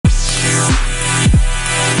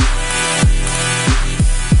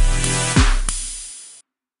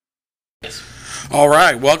All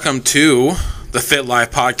right, welcome to the Fit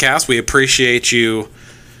Life Podcast. We appreciate you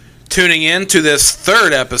tuning in to this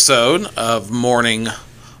third episode of Morning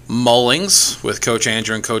Mullings with Coach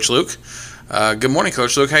Andrew and Coach Luke. Good morning,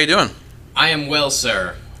 Coach Luke. How you doing? I am well,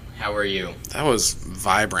 sir. How are you? That was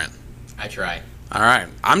vibrant. I try. All right,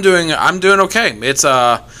 I'm doing okay.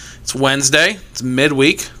 It's Wednesday. It's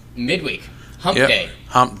midweek. Midweek. Hump Yep. day,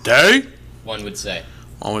 Hump day. one would say.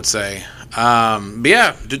 But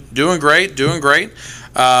yeah, doing great.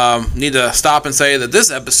 Need to stop and say that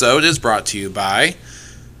this episode is brought to you by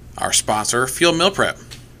our sponsor, Field Meal Prep.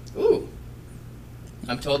 Ooh.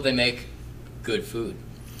 I'm told they make good food.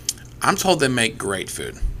 I'm told they make great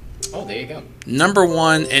food. Oh, there you go. Number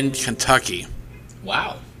one in Kentucky.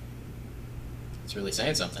 Wow. It's really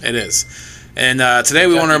saying something. It is. And today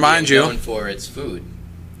we want to remind you. Known for its food.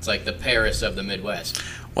 It's like the Paris of the Midwest.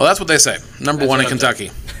 Well, that's what they say. Number That's one in what I'm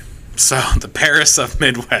Kentucky. So, the Paris of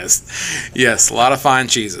Midwest. Yes, a lot of fine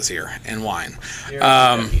cheeses here and wine.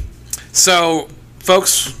 So,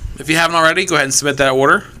 folks, if you haven't already, go ahead and submit that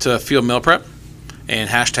order to Field Meal Prep and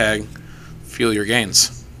hashtag Fuel Your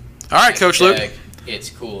Gains. All right, Coach Luke. It's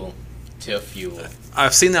cool to fuel.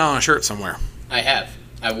 I've seen that on a shirt somewhere. I have.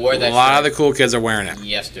 I wore that A lot of shirt the cool kids are wearing it.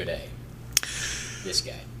 yesterday. This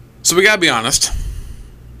guy. So, we got to be honest.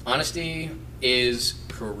 Honesty is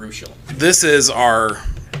crucial. This is our,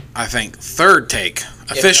 I think, third take,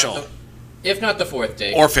 official, If not the fourth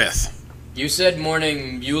take. or fifth. You said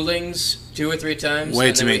morning Mullings 2 or 3 times. Way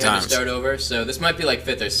and too then many we had times. to start over, so this might be like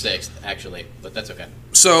 5th or 6th, actually, but that's okay.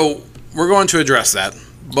 So, we're going to address that,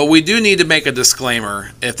 but we do need to make a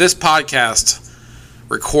disclaimer. If this podcast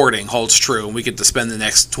recording holds true, and we get to spend the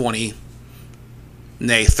next 20,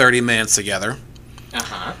 nay, 30 minutes together,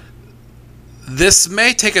 this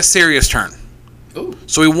may take a serious turn. Ooh.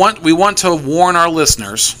 So we want to warn our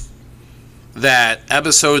listeners that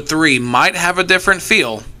episode 3 might have a different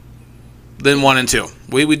feel than 1 and 2.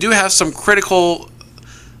 We do have some critical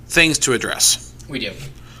things to address. We do.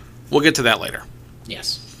 We'll get to that later.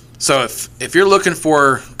 Yes. So if you're looking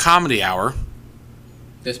for comedy hour,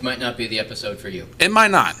 This might not be the episode for you. it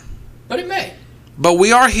might not. But it may. But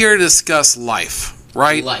we are here to discuss life,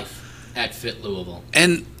 right? Life at Fit Louisville.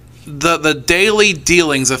 And the daily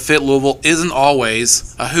dealings of Fit Louisville isn't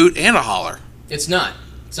always a hoot and a holler. It's not.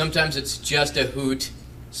 Sometimes it's just a hoot.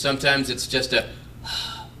 Sometimes it's just a...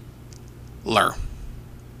 Lur. No,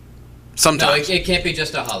 Sometimes. it can't be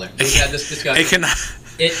just a holler. We've had this discussion. It can.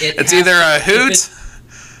 It It's has either to- a if hoot it's-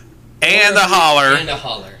 and or a holler, And a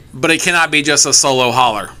holler. but it cannot be just a solo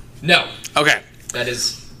holler. No. Okay. That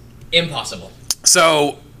is impossible.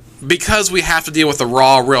 So, because we have to deal with the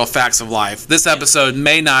raw, real facts of life, this episode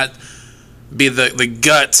may not be the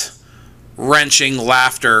gut-wrenching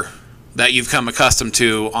laughter that you've come accustomed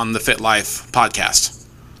to on the Fit Life podcast.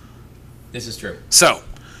 This is true. So,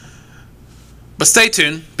 but stay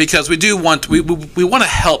tuned because we do want we want to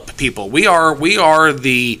help people. We are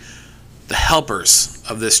the helpers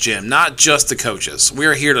of this gym, not just the coaches. We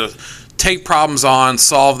are here to take problems on,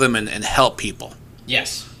 solve them, and help people.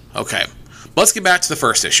 Yes. Okay, let's get back to the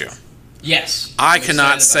first issue. Yes. I I'm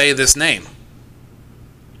cannot excited say about this name.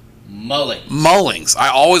 Mullings. Mullings. I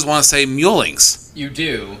always want to say Mullings. You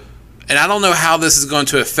do. And I don't know how this is going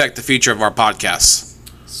to affect the future of our podcasts.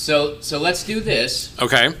 So let's do this.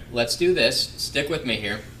 Okay? Let's do this. Stick with me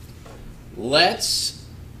here. Let's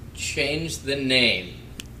change the name.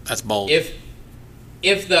 That's bold.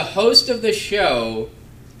 If the host of the show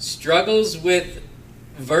struggles with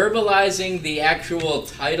verbalizing the actual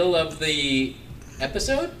title of the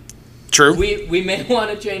episode, True. we may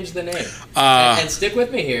want to change the name. And stick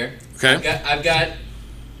with me here. Okay. I've got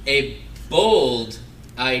a bold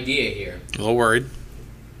idea here. A little worried.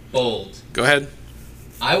 Bold. Go ahead.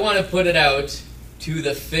 I want to put it out to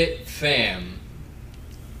the Fit fam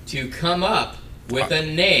to come up with a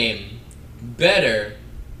name better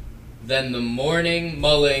than the Morning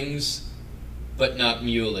Mullings, but not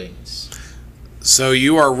Mullings. So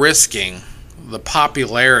you are risking the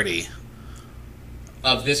popularity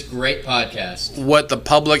Of this great podcast. what the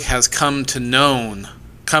public has come to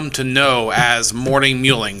know as Morning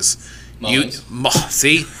Mullings. Mullings.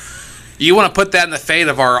 See? You want to put that in the fate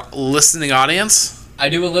of our listening audience? I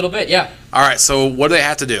do a little bit, yeah. All right, so what do they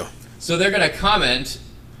have to do? So they're going to comment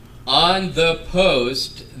on the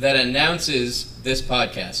post that announces this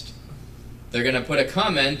podcast. They're going to put a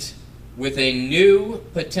comment with a new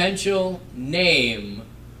potential name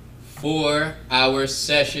for our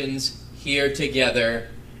sessions here together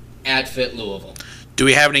at Fit Louisville. Do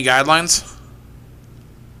we have any guidelines?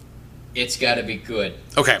 It's got to be good.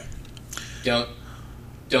 Okay.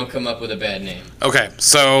 Don't come up with a bad name. Okay.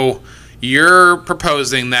 So You're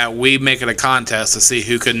proposing that we make it a contest to see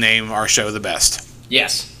who could name our show the best.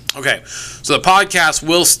 Yes. Okay, so the podcast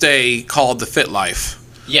will stay called The Fit Life.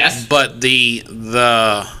 Yes. But the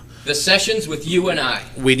sessions with you and I.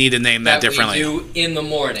 We need to name that differently. We do in the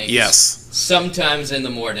mornings. Yes. Sometimes in the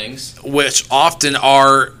mornings. Which often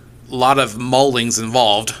are a lot of mullings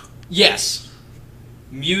involved. Yes.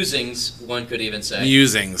 Musings, one could even say.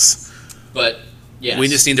 Musings. But, yes. We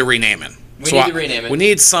just need to rename it. We need to rename it. We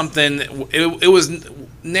need something. It was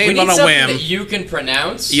named on a whim. Something that you can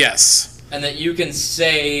pronounce. Yes. And that you can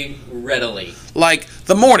say readily. Like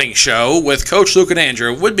The Morning Show with Coach Luke and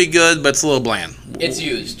Andrew would be good, but it's a little bland. It's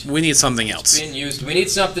used. We need something else. It's being used. We need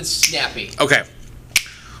something snappy. Okay.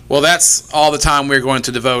 Well, that's all the time we're going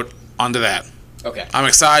to devote onto that. Okay. I'm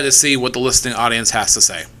excited to see what the listening audience has to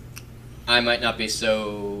say. I might not be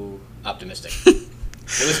so optimistic. It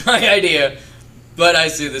was my idea, but I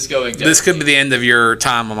see this going down. This could be the end of your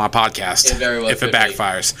time on my podcast. It very well if it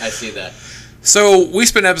backfires. I see that. So we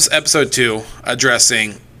spent episode 2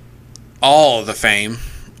 addressing all of the fame,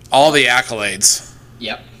 all the accolades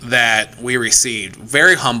that we received.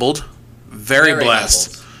 Very humbled, very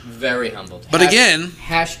blessed. Humbled. Very humbled. But again,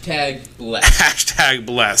 hashtag blessed. Hashtag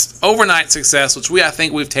blessed. Overnight success, which I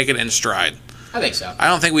think we've taken in stride. I think so. I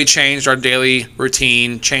don't think we changed our daily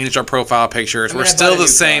routine, changed our profile pictures. We're still the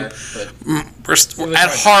same. At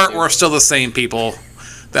heart, we're still the same people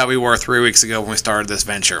that we were 3 weeks ago when we started this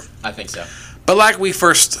venture. I think so. But like we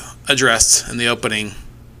first addressed in the opening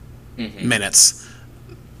minutes,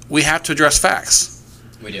 we have to address facts.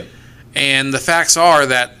 We do. And the facts are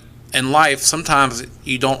that in life, sometimes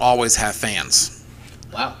you don't always have fans.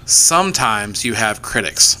 Wow. Sometimes you have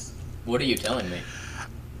critics. What are you telling me?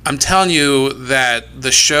 I'm telling you that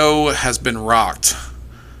the show has been rocked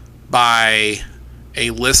by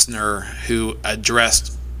a listener who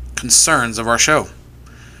addressed concerns of our show.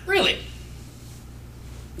 Really?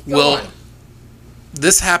 Go on.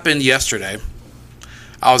 This happened yesterday.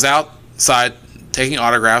 I was outside taking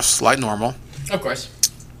autographs like normal. Of course.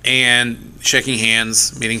 And shaking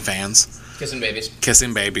hands, meeting fans. Kissing babies.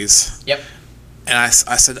 Kissing babies. Yep. And I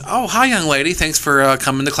said, "Oh, hi, young lady. Thanks for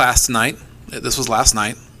coming to class tonight." This was last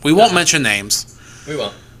night. We won't mention names. We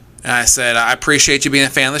won't. And I said, "I appreciate you being a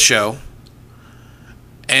fan of the show."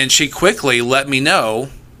 And she quickly let me know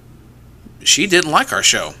she didn't like our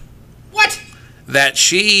show. What? That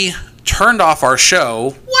she turned off our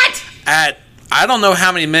show. What? At, I don't know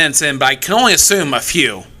how many minutes in, but I can only assume a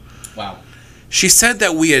few. Wow. She said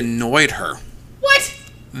that we annoyed her. What?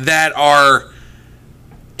 That our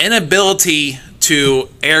inability to,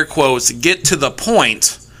 air quotes, get to the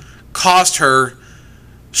point caused her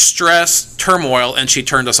stress, turmoil, and she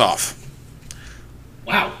turned us off.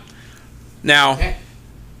 Wow. Now,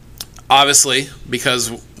 obviously,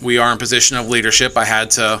 because we are in a position of leadership, I had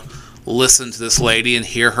to listen to this lady and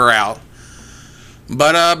hear her out.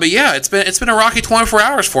 But yeah, it's been a rocky 24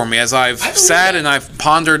 hours for me as I've sat and I've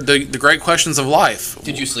pondered the great questions of life.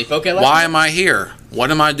 Did you sleep okay last night? Why am I here? What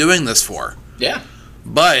am I doing this for? Yeah.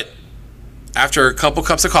 But after a couple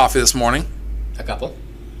cups of coffee this morning, a couple,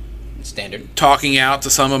 standard, talking out to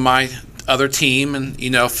some of my other team and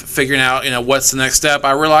figuring out what's the next step,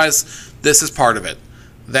 I realized this is part of it.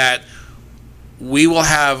 That we will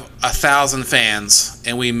have 1,000 fans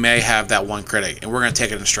and we may have that one critic, and we're going to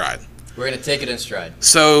take it in stride. We're going to take it in stride.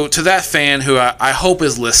 So to that fan who I hope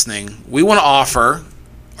is listening, we want to offer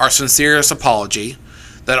our sincerest apology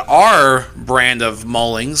that our brand of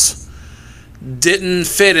Mullings didn't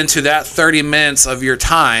fit into that 30 minutes of your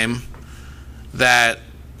time, that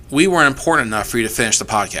we weren't important enough for you to finish the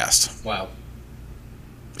podcast. Wow.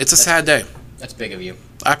 It's a sad day. That's big of you.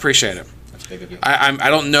 I appreciate it. That's big of you. I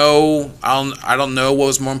don't know. I don't know what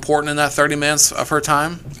was more important in that 30 minutes of her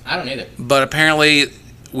time. I don't either. But apparently,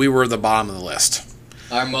 we were the bottom of the list.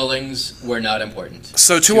 Our Mullings were not important.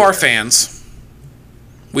 So to our fans,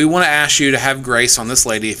 we want to ask you to have grace on this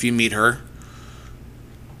lady if you meet her,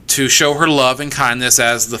 to show her love and kindness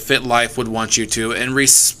as the Fit Life would want you to, and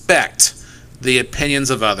respect the opinions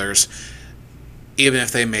of others, even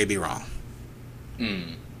if they may be wrong.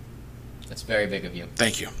 That's very big of you.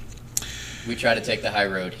 Thank you. We try to take the high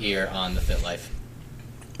road here on the Fit Life.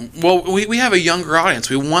 Well, we have a younger audience.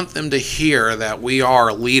 We want them to hear that we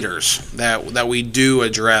are leaders, that we do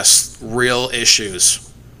address real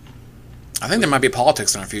issues. I think there might be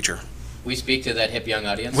politics in our future. We speak to that hip young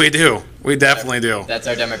audience. We do. We definitely do. That's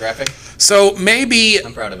our demographic. So maybe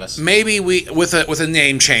I'm proud of us. Maybe we, with a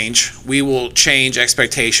name change, we will change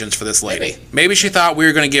expectations for this lady. Maybe she thought we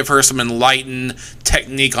were going to give her some enlightened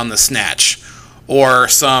technique on the snatch, or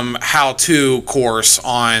some how-to course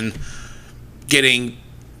on getting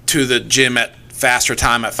to the gym at faster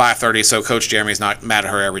time at 5:30, so Coach Jeremy's not mad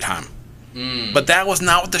at her every time. But that was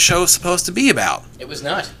not what the show was supposed to be about. It was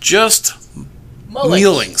not. Just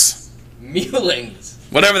Mullings. Mullings.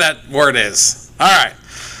 Whatever that word is. All right.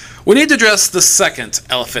 We need to address the second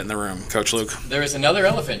elephant in the room, Coach Luke. There is another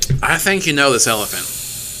elephant. I think you know this elephant.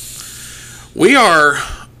 We are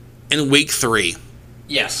in week 3.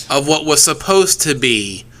 Yes. Of what was supposed to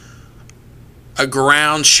be a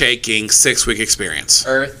ground-shaking 6-week experience.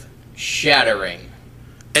 Earth-shattering.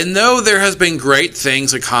 And though there has been great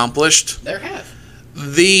things accomplished, there have.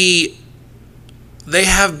 They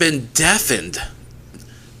have been deafened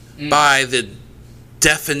by the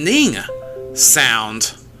deafening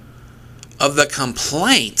sound of the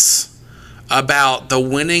complaints about the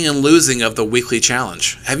winning and losing of the weekly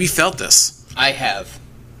challenge. Have you felt this? I have.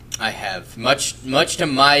 Much to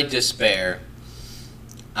my despair,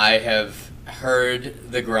 I have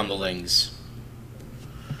heard the grumblings.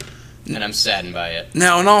 And I'm saddened by it.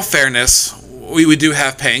 Now, in all fairness, we do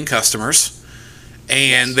have paying customers,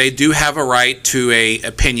 and they do have a right to a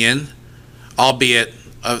opinion, albeit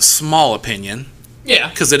a small opinion. Yeah.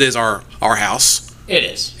 Because it is our house. It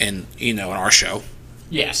is. And, in our show.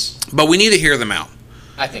 Yes. But we need to hear them out.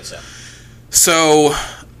 I think so. So,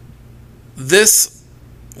 this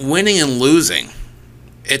winning and losing,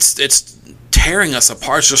 it's tearing us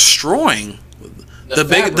apart. It's destroying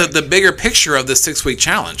the bigger picture of this 6-week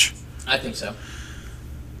challenge. I think so.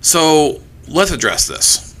 So, let's address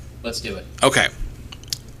this. Let's do it. Okay.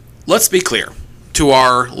 Let's be clear to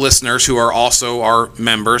our listeners who are also our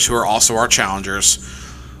members, who are also our challengers.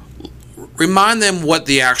 Remind them what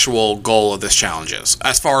the actual goal of this challenge is,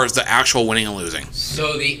 as far as the actual winning and losing.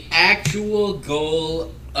 So, the actual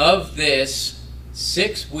goal of this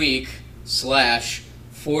 6-week /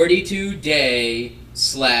 42-day /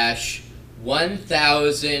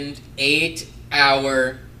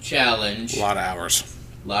 1,008-hour challenge. A lot of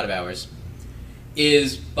hours.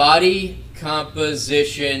 Is body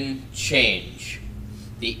composition change.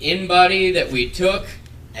 The in-body that we took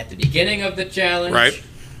at the beginning of the challenge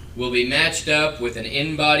will be matched up with an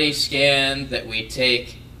in-body scan that we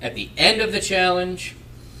take at the end of the challenge,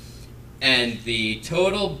 and the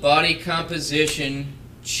total body composition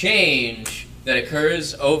change that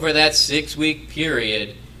occurs over that 6-week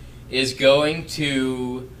period is going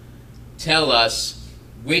to tell us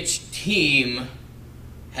which team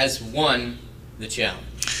has won the challenge.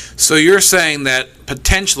 So you're saying that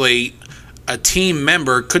potentially a team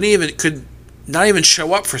member could not even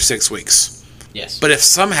show up for 6 weeks. Yes. But if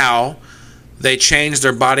somehow they change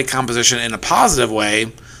their body composition in a positive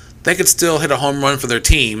way, they could still hit a home run for their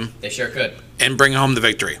team. They sure could. And bring home the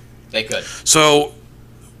victory. They could. So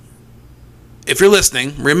if you're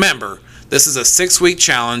listening, remember, this is a 6-week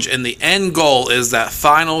challenge, and the end goal is that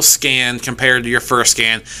final scan compared to your first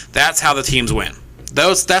scan. That's how the teams win.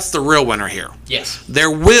 That's the real winner here. Yes. There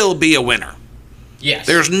will be a winner. Yes.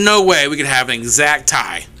 There's no way we could have an exact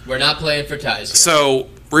tie. We're not playing for ties here. So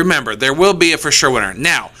remember, there will be a for sure winner.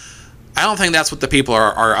 Now, I don't think that's what the people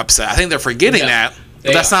are upset. I think they're forgetting that,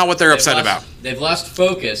 but that's not what they're upset about. They've lost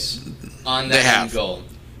focus on that end goal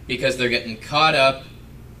because they're getting caught up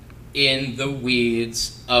in the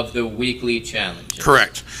weeds of the weekly challenge.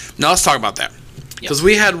 Correct. Now let's talk about that. Because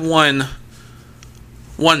we had one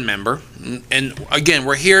member, and again,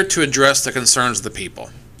 we're here to address the concerns of the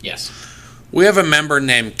people. Yes. We have a member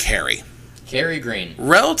named Carrie. Carrie Green.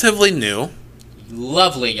 Relatively new.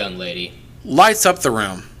 Lovely young lady. Lights up the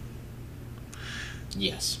room.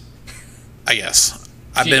 Yes. I guess.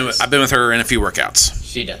 I've been with her in a few workouts.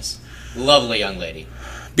 She does. Lovely young lady.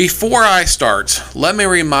 Before I start, let me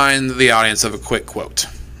remind the audience of a quick quote.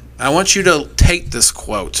 I want you to take this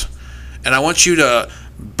quote, and I want you to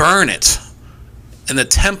burn it in the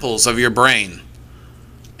temples of your brain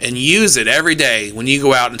and use it every day when you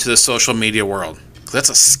go out into the social media world. That's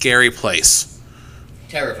a scary place.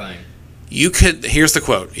 Terrifying. Here's the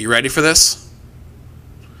quote. Are you ready for this?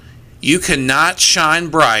 You cannot shine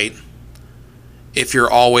bright if you're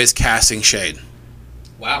always casting shade.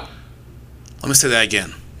 Wow. Let me say that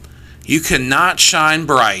again. You cannot shine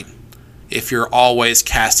bright if you're always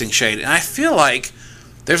casting shade. And I feel like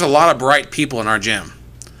there's a lot of bright people in our gym,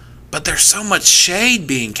 but there's so much shade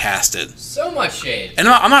being casted. So much shade. And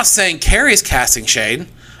I'm not saying Carrie's casting shade.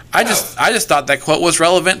 I just thought that quote was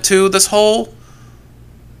relevant to this whole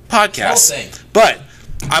podcast. Whole thing. But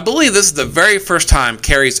I believe this is the very first time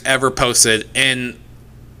Carrie's ever posted in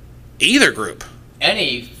either group.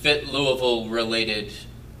 Any Fit Louisville related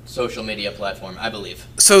social media platform, I believe.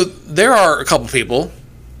 So there are a couple people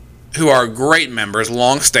who are great members,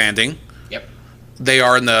 long-standing. Yep. They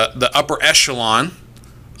are in the upper echelon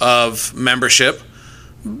of membership.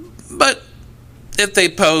 But if they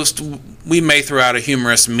post, we may throw out a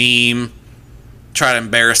humorous meme, try to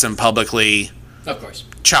embarrass them publicly. Of course.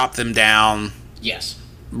 Chop them down. Yes.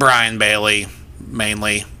 Brian Bailey,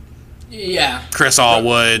 mainly. Yeah. Chris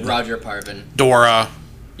Allwood. Roger Parvin. Dora.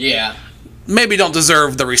 Yeah. Maybe don't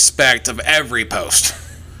deserve the respect of every post.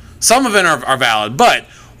 Some of them are valid, but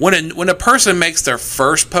when a person makes their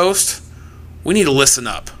first post, we need to listen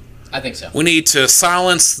up. I think so. We need to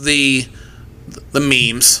silence the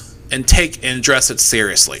memes and address it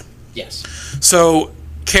seriously. Yes. So,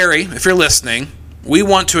 Carrie, if you're listening, we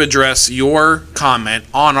want to address your comment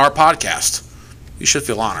on our podcast. You should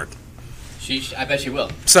feel honored. I bet she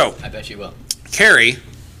will. So, I bet she will. Carrie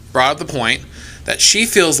brought up the point that she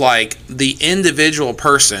feels like the individual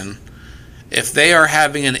person, if they are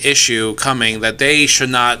having an issue coming, that they should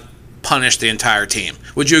not punish the entire team.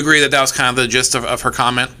 Would you agree that was kind of the gist of her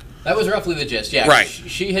comment? That was roughly the gist, yeah. Right.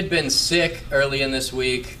 She had been sick early in this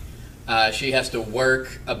week. She has to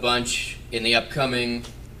work a bunch in the upcoming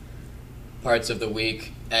parts of the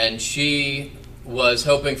week, and she was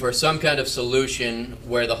hoping for some kind of solution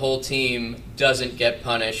where the whole team doesn't get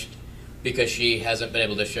punished because she hasn't been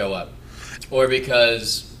able to show up, or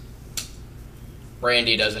because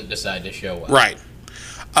Brandy doesn't decide to show up. Right.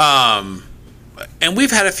 And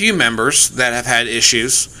we've had a few members that have had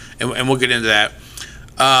issues, and we'll get into that.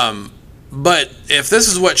 But if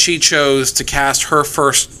this is what she chose to cast her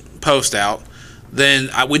first post out, then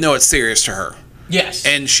we know it's serious to her. Yes.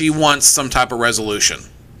 And she wants some type of resolution.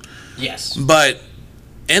 Yes. But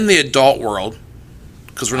in the adult world,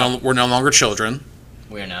 because we're no longer children,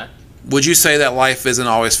 we're not. Would you say that life isn't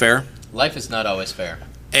always fair? Life is not always fair.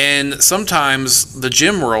 And sometimes the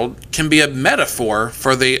gym world can be a metaphor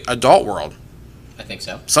for the adult world. I think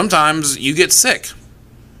so. Sometimes you get sick.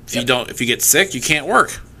 If you get sick, you can't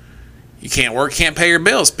work. You can't work, can't pay your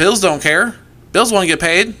bills. Bills don't care. Bills want to get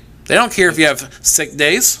paid. They don't care if you have sick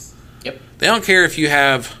days. Yep. They don't care if you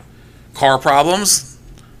have car problems.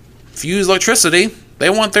 If you use electricity, they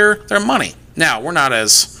want their money. Now, we're not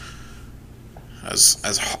as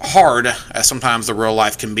hard as sometimes the real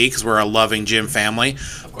life can be because we're a loving gym family.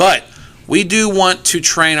 But we do want to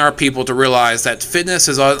train our people to realize that fitness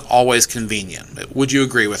is always convenient. Would you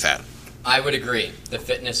agree with that? I would agree. The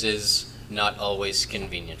fitness is not always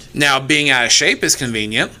convenient. Now, being out of shape is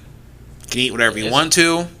convenient. You can eat whatever you want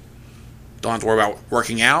to. Don't have to worry about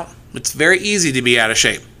working out. It's very easy to be out of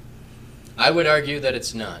shape. I would argue that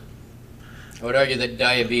it's not. I would argue that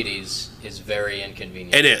diabetes is very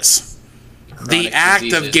inconvenient. It is. Chronic the act of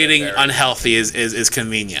diseases getting are very unhealthy is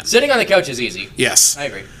convenient. Sitting on the couch is easy. Yes. I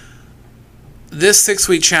agree. This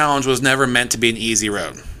 6-week challenge was never meant to be an easy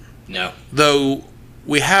road. No. Though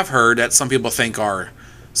we have heard that some people think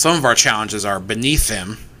some of our challenges are beneath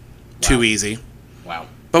them, too easy. Wow.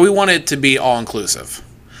 But we want it to be all-inclusive.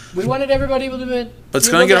 We wanted everybody to be. But it's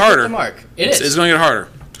going to get harder. It's going to get harder.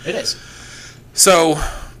 It is. So,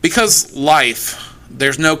 because life,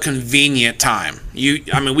 there's no convenient time.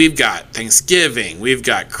 We've got Thanksgiving, we've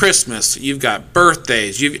got Christmas, you've got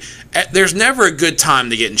birthdays. There's never a good time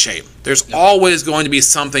to get in shape. There's always going to be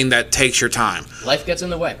something that takes your time. Life gets in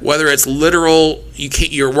the way. Whether it's literal,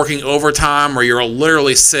 you're working overtime, or you're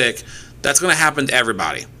literally sick, that's going to happen to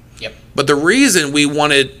everybody. Yep. But the reason we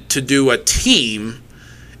wanted to do a team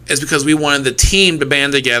is because we wanted the team to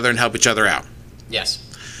band together and help each other out. Yes.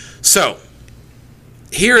 So,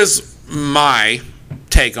 here's my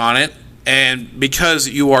take on it, and because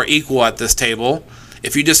you are equal at this table,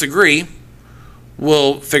 if you disagree,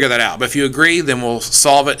 we'll figure that out. But if you agree, then we'll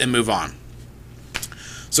solve it and move on.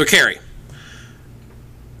 So, Carrie,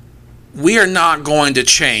 we are not going to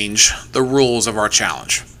change the rules of our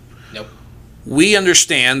challenge. Nope. We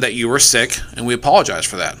understand that you were sick, and we apologize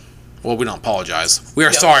for that. Well, we don't apologize. We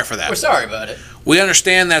are sorry for that. We're sorry about it. We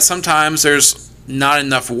understand that sometimes there's not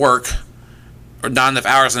enough work or not enough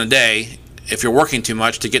hours in a day if you're working too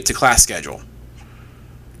much to get to class schedule.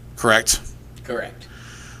 Correct? Correct.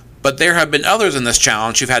 But there have been others in this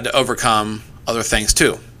challenge who've had to overcome other things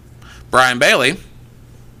too. Brian Bailey,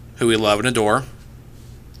 who we love and adore.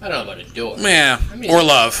 I don't know about adore. Yeah, or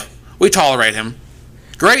love. We tolerate him.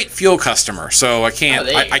 Great fuel customer, so I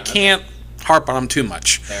can't harp on him too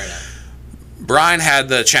much. Fair enough. Brian had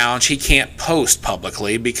the challenge. He can't post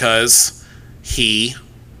publicly because he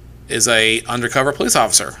is a undercover police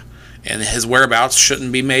officer, and his whereabouts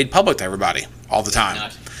shouldn't be made public to everybody all the time.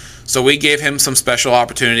 Not. So we gave him some special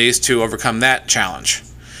opportunities to overcome that challenge.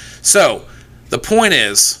 So the point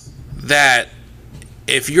is that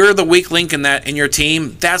if you're the weak link in your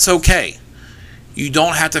team, that's okay. You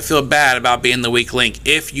don't have to feel bad about being the weak link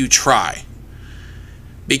if you try,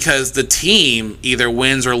 because the team either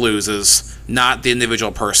wins or loses, not the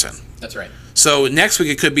individual person. That's right. So next week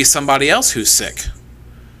it could be somebody else who's sick.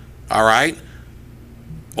 All right?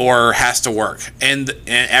 Or has to work. And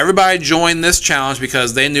everybody joined this challenge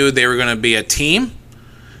because they knew they were going to be a team,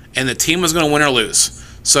 and the team was going to win or lose.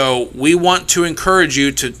 So we want to encourage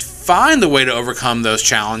you to find a way to overcome those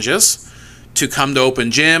challenges, to come to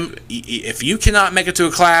open gym. If you cannot make it to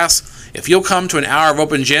a class, if you'll come to an hour of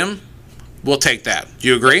open gym, we'll take that. Do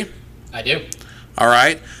you agree? I do. All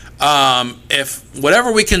right. If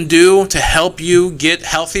whatever we can do to help you get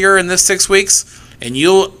healthier in this 6 weeks, and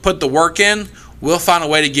you'll put the work in, we'll find a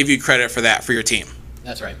way to give you credit for that for your team.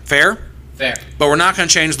 That's right. Fair? Fair. But we're not going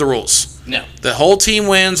to change the rules. No. The whole team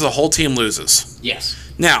wins, the whole team loses. Yes.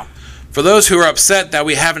 Now, for those who are upset that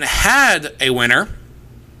we haven't had a winner,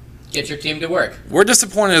 get your team to work. We're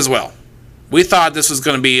disappointed as well. We thought this was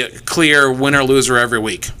going to be a clear winner-loser every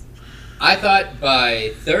week. I thought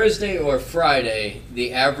by Thursday or Friday,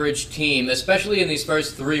 the average team, especially in these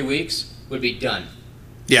first 3 weeks, would be done.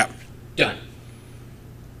 Yeah. Done.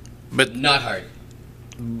 But not hard.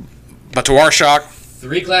 But to our shock,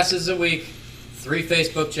 3 classes a week, 3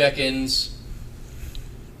 Facebook check-ins,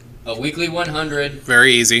 a weekly 100.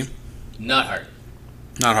 Very easy. Not hard.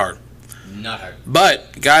 Not hard. Not hard.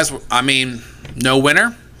 But, guys, I mean, no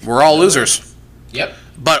winner. We're all losers. Yep.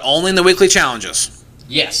 But only in the weekly challenges.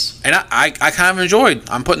 Yes. And I kind of enjoyed.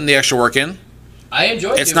 I'm putting the extra work in. I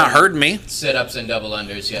enjoyed it. It's not hurting me. Sit-ups and double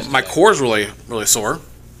unders yesterday. My core's really, really sore.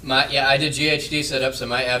 I did GHD sit-ups and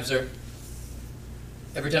my abs are...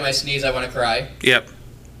 Every time I sneeze, I want to cry. Yep.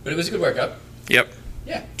 But it was a good workout. Yep.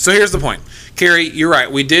 Yeah. So here's the point. Carrie, you're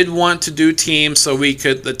right. We did want to do teams so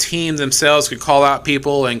the team themselves could call out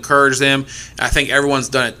people, encourage them. I think everyone's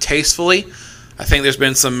done it tastefully. I think there's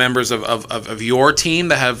been some members of your team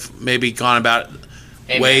that have maybe gone about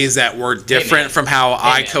ways that were different from how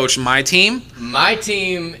I coach my team. My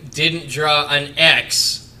team didn't draw an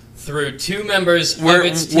X through 2 members of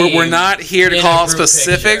its team. We're not here to call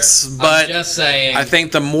specifics, but I'm just saying. I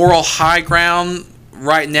think the moral high ground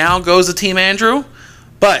right now goes to Team Andrew.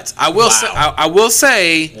 But I will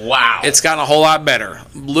say, wow, it's gotten a whole lot better.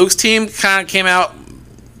 Luke's team kind of came out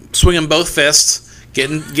swinging both fists,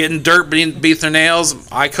 getting dirt beneath their nails.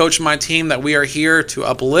 I coach my team that we are here to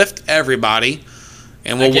uplift everybody,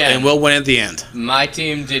 and we'll win at the end. My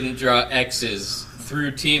team didn't draw X's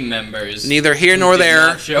through team members. Neither here nor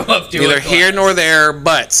there. Show up to Neither here nor there.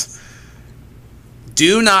 But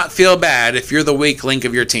do not feel bad if you're the weak link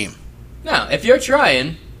of your team. No, if you're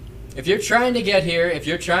trying to get here, if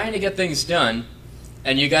you're trying to get things done,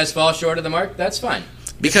 and you guys fall short of the mark, that's fine.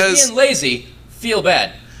 Because being lazy, feel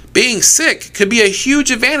bad. Being sick could be a huge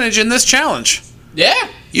advantage in this challenge. Yeah.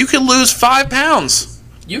 You could lose 5 pounds.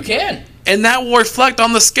 You can. And that will reflect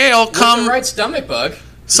on the scale come... With the right stomach bug.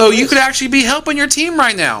 So you could actually be helping your team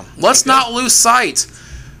right now. Let's not lose sight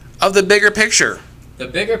of the bigger picture. The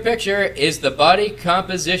bigger picture is the body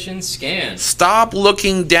composition scan. Stop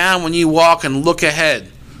looking down when you walk and look ahead.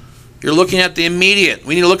 You're looking at the immediate.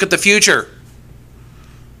 We need to look at the future.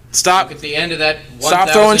 Stop. Look at the end of that. Stop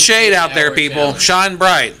throwing shade out there, people. Challenge. Shine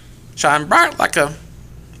bright. Shine bright like a...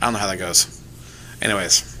 I don't know how that goes.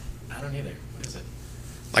 Anyways. I don't either. What is it?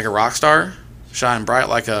 Like a rock star? Shine bright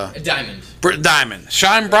like a... A diamond. Diamond.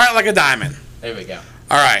 Shine bright like a diamond. There we go.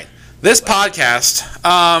 All right. This podcast...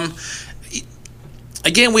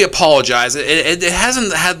 again, we apologize. It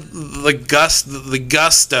hasn't had the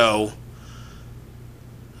gusto...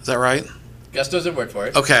 Is that right? Gusto's a word for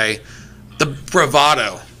it. Okay. The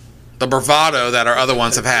bravado that our other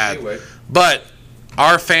ones have had. But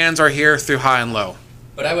our fans are here through high and low.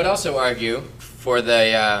 But I would also argue for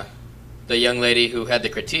the young lady who had the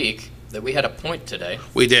critique that we had a point today.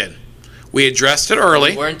 We did. We addressed it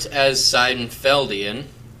early. We weren't as Seinfeldian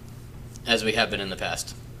as we have been in the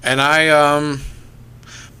past. And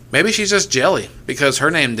maybe she's just jelly because her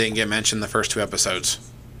name didn't get mentioned the first 2 episodes.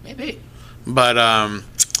 Maybe. But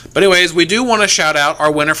anyways, we do want to shout out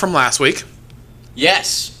our winner from last week.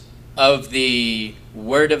 Yes, of the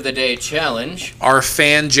Word of the Day challenge. Our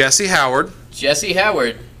fan, Jesse Howard. Jesse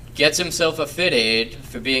Howard gets himself a Fit Aid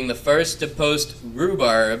for being the first to post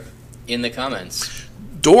rhubarb in the comments.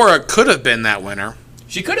 Dora could have been that winner.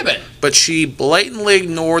 She could have been. But she blatantly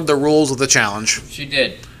ignored the rules of the challenge. She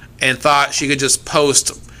did. And thought she could just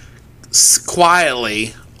post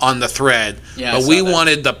quietly on the thread. Yeah, but we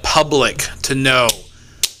wanted the public to know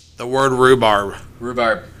the word rhubarb.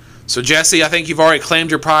 Rhubarb. So, Jesse, I think you've already claimed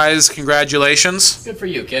your prize. Congratulations. Good for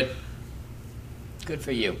you, kid. Good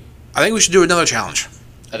for you. I think we should do another challenge.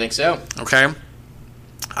 I think so. Okay?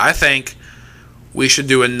 I think we should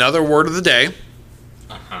do another word of the day.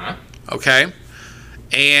 Uh-huh. Okay?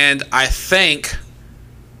 And I think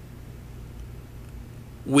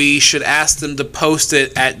we should ask them to post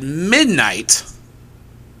it at midnight.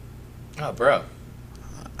 Oh, bro.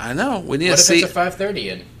 I know. We need What to if see. it's a 5:30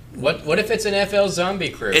 in? What if it's an FL Zombie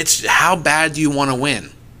crew? It's how bad do you want to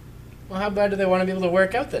win? Well, how bad do they want to be able to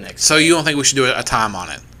work out the next So day? you don't think we should do a time on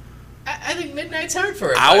it? I think midnight's hard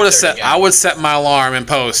for a I would have 5:30 set. guy. I would set my alarm and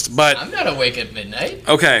post. But I'm not awake at midnight.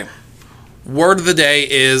 okay, word of the day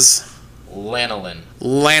is Lanolin.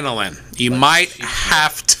 lanolin. You Like might sheep's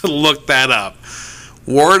have to look that up.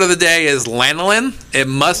 Word of the day is lanolin. It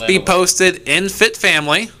must be Lanolin. posted in Fit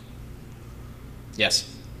Family. Yes.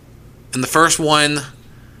 And the first one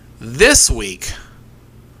this week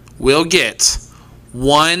will get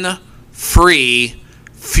one free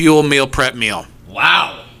fuel meal prep meal.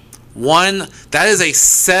 Wow. One that is a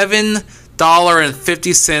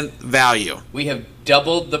 $7.50 value. We have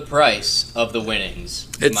doubled the price of the winnings,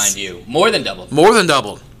 It's- mind you. More than doubled. More than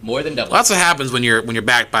doubled. More than doubled. Well, that's what happens when you're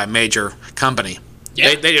backed by a major company.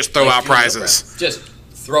 Yeah. They just throw Like out fuel meal prizes. prep. Just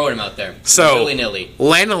throwing them out there. So Willy-nilly.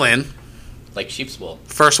 lanolin, Like sheep's wool.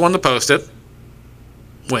 first one to post it,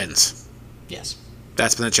 wins. Yes.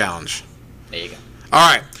 That's been the challenge. There you go. All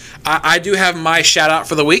right. I do have my shout out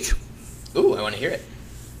for the week. Ooh, I want to hear it.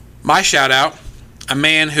 My shout out, a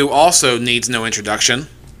man who also needs no introduction.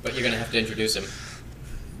 But you're going to have to introduce him.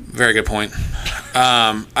 Very good point.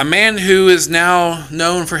 A man who is now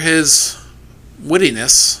known for his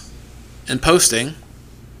wittiness in posting.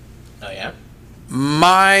 Oh, yeah?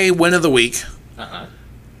 My win of the week Uh-huh.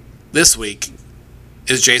 this week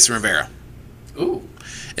is Jason Rivera. Ooh,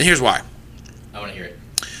 And here's why. I want to hear it.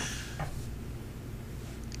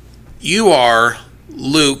 You are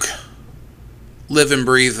Luke, live and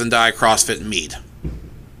breathe and die CrossFit Mead.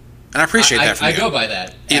 And I appreciate that from I you. go by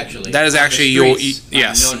that, actually. That is On the actually your... streets, I'm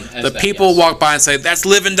Yes. known as The that, people yes. walk by and say, that's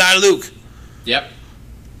live and die Luke. Yep.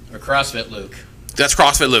 Or CrossFit Luke. That's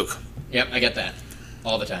CrossFit Luke. Yep, I get that.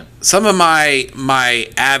 All the time. Some of my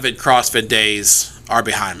avid CrossFit days are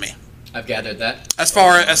behind me. I've gathered that. As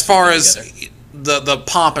far as Together. the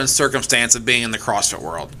pomp and circumstance of being in the CrossFit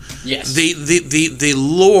world. Yes. The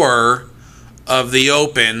lure of the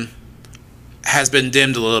open has been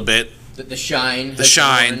dimmed a little bit. The shine. The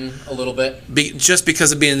shine. Worn a little bit, Just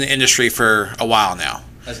because of being in the industry for a while now.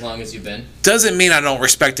 as long as you've been. Doesn't mean I don't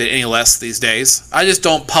respect it any less these days. I just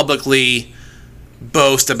don't publicly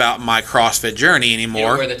boast about my CrossFit journey You anymore.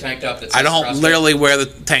 don't wear the tank top that says I don't CrossFit. literally wear the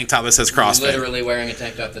tank top that says CrossFit. Literally wearing a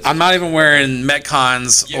tank top that says I'm not even wearing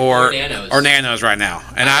Metcons Or or Nanos. Nanos right now.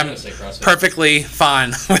 And I'm I'm gonna say CrossFit. perfectly fine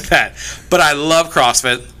with that. But I love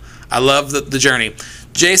CrossFit. I love the journey.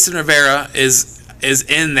 Jason Rivera is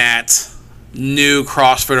in that new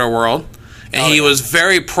CrossFitter world. And he yeah. was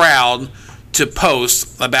very proud to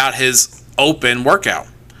post about his open workout.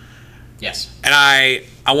 Yes. And I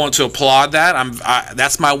want to applaud that.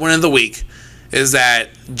 That's my win of the week, is that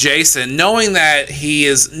Jason, knowing that he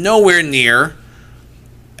is nowhere near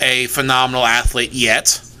a phenomenal athlete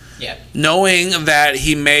yet, Yeah. knowing that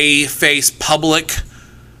he may face public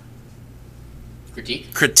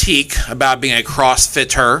critique about being a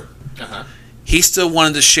CrossFitter, Uh-huh. he still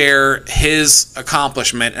wanted to share his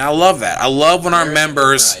accomplishment, and I love that. I love when our Wearing it with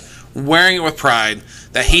members, pride. wearing it with pride,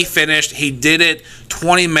 that he finished, he did it,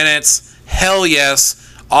 20 minutes, hell yes,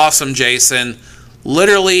 awesome Jason,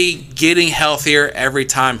 literally getting healthier every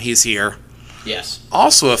time he's here. Yes.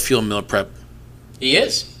 Also a fuel meal prep. He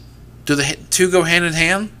is. Do the two go hand in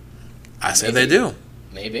hand? I say they Maybe. do.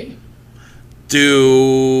 Maybe.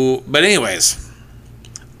 But anyways,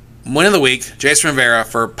 win of the week, Jason Rivera,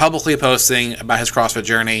 for publicly posting about his CrossFit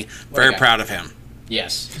journey. Very Okay. proud of him.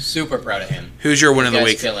 Yes. Super proud of him. Who's your win of the Guy's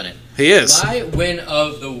week? killing it. He is. My win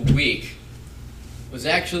of the week was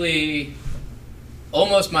actually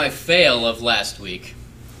almost my fail of last week,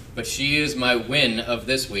 but she is my win of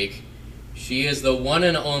this week. She is the one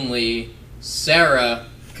and only Sarah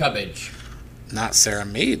Cubbage. Not Sarah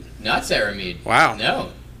Mead. Not Sarah Mead. Wow.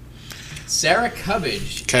 No. Sarah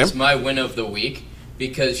Cubbage Okay. is my win of the week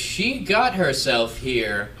because she got herself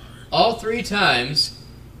here all 3 times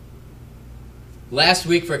last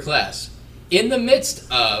week for class. In the midst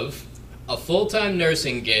of a full-time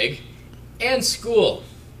nursing gig and school.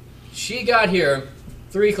 She got here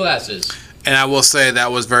 3 classes. And I will say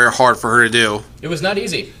that was very hard for her to do. It was not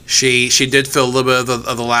easy. She did feel a little bit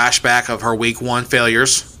of the lashback of her week 1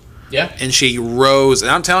 failures. Yeah. And she rose. And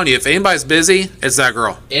I'm telling you, if anybody's busy, it's that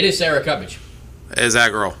girl. It is Sarah Cubbage. It's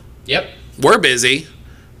that girl. Yep. We're busy,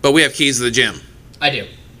 but we have keys to the gym. I do.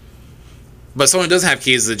 But someone who doesn't have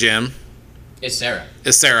keys to the gym It's Sarah.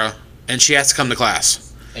 is Sarah, and she has to come to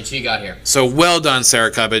class. And she got here. So well done, Sarah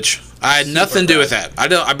Cubbage. I had nothing to do with that. I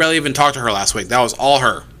barely even talked to her last week. That was all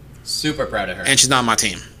her. Super proud of her. And she's not on my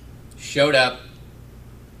team. Showed up,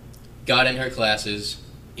 got in her classes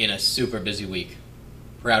in a super busy week.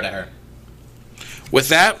 Proud of her. With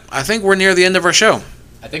that, I think we're near the end of our show.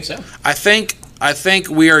 I think so. I think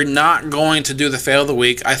we are not going to do the fail of the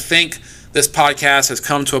week. I think this podcast has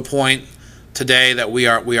come to a point today that we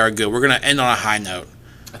are good. We're going to end on a high note.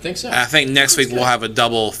 I think so. And I think next week we'll have a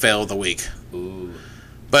double fail of the week. Ooh.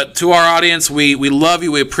 But to our audience, we love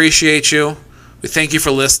you. We appreciate you. We thank you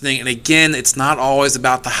for listening. And again, it's not always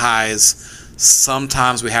about the highs.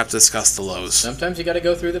 Sometimes we have to discuss the lows. Sometimes you got to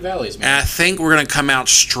go through the valleys, man. And I think we're going to come out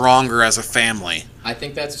stronger as a family. I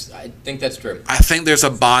think that's true. I think there's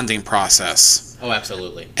a bonding process. Oh,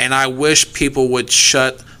 absolutely. And I wish people would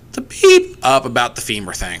shut the beep up about the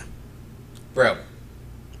femur thing. Bro.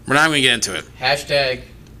 We're not going to get into it. Hashtag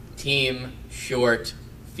team short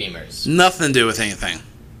femurs. Nothing to do with anything.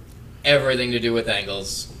 Everything to do with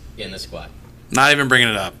angles in the squat. Not even bringing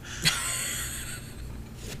it up.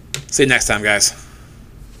 See you next time, guys.